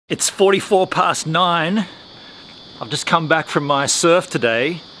It's 9:44. I've just come back from my surf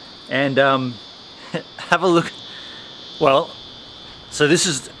today and have a look. Well, so this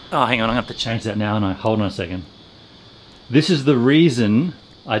is, oh hang on, I'm gonna have to change that now, and hold on a second. This is the reason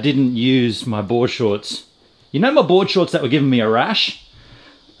I didn't use my board shorts. You know my board shorts that were giving me a rash?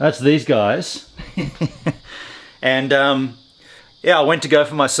 That's these guys. And yeah, I went to go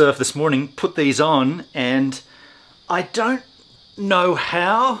for my surf this morning, put these on, and I don't know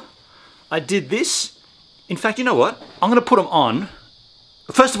how I did this. In fact, you know what? I'm gonna put them on.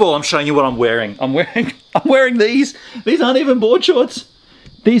 First of all, I'm showing you what I'm wearing. I'm wearing these. These aren't even board shorts.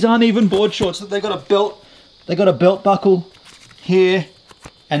 These aren't even board shorts. They got a belt. They got a belt buckle here,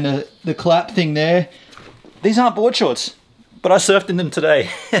 and the clap thing there. These aren't board shorts, but I surfed in them today.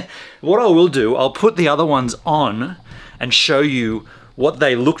 What I will do, I'll put the other ones on and show you what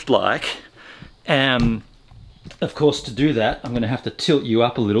they looked like. Of course, to do that, I'm gonna have to tilt you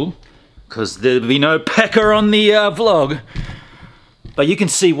up a little because there'll be no pecker on the vlog. But you can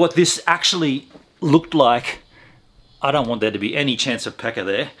see what this actually looked like. I don't want there to be any chance of pecker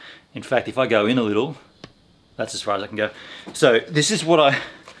there. In fact, if I go in a little, that's as far as I can go. So this is what I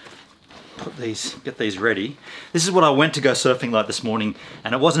put these, get these ready. This is what I went to go surfing like this morning,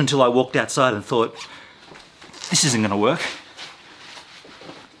 and it wasn't until I walked outside and thought, this isn't gonna work.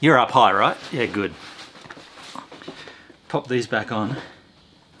 You're up high, right? Yeah, good. Pop these back on,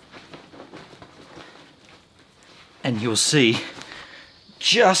 and you'll see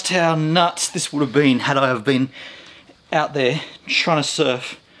just how nuts this would have been had I have been out there trying to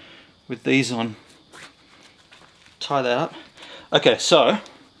surf with these on. Tie that up. Okay, so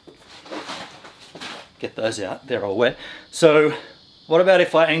get those out, they're all wet. So what about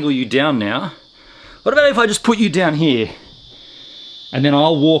if I angle you down now? What about if I just put you down here and then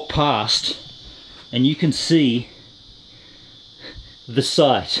I'll walk past and you can see the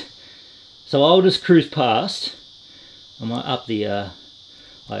site. So I'll just cruise past. I might up the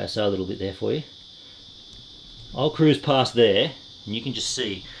ISO a little bit there for you. I'll cruise past there and you can just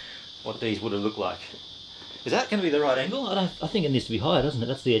see what these would have looked like. Is that going to be the right angle? I think it needs to be higher, doesn't it?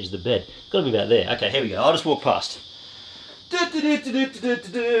 That's the edge of the bed. It's got to be about there. Okay, here we go. I'll just walk past.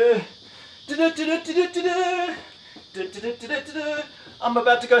 I'm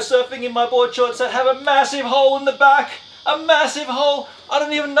about to go surfing in my board shorts that have a massive hole in the back. A massive hole. I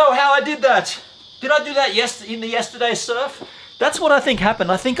don't even know how I did that. Did I do that in the yesterday's surf? That's what I think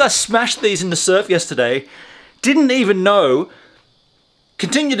happened. I think I smashed these in the surf yesterday. Didn't even know.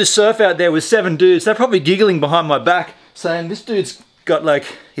 Continued to surf out there with 7 dudes. They're probably giggling behind my back saying this dude's got like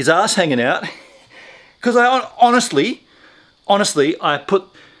his ass hanging out. Because I honestly, I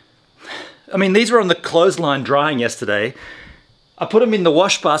mean, these were on the clothesline drying yesterday. I put them in the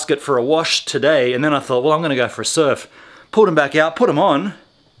wash basket for a wash today, and then I thought, well, I'm gonna go for a surf. Pulled them back out, put them on.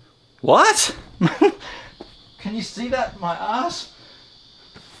 What? Can you see that, my ass?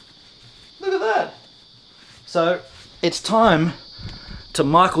 Look at that. So it's time to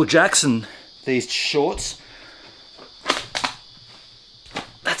Michael Jackson these shorts.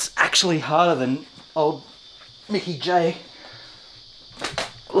 That's actually harder than old Mickey J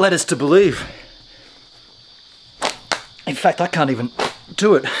led us to believe. In fact, I can't even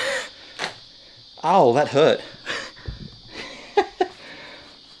do it. Ow, that hurt.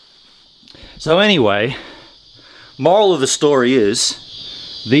 So anyway, moral of the story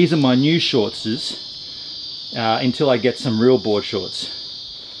is, these are my new shortses until I get some real board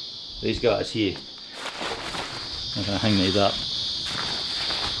shorts. These guys here. I'm gonna hang these up.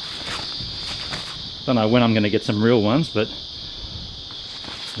 Don't know when I'm gonna get some real ones, but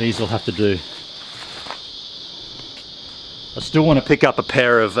these will have to do. I still want to pick up a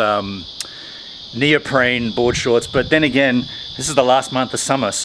pair of neoprene board shorts, but then again, this is the last month of summer.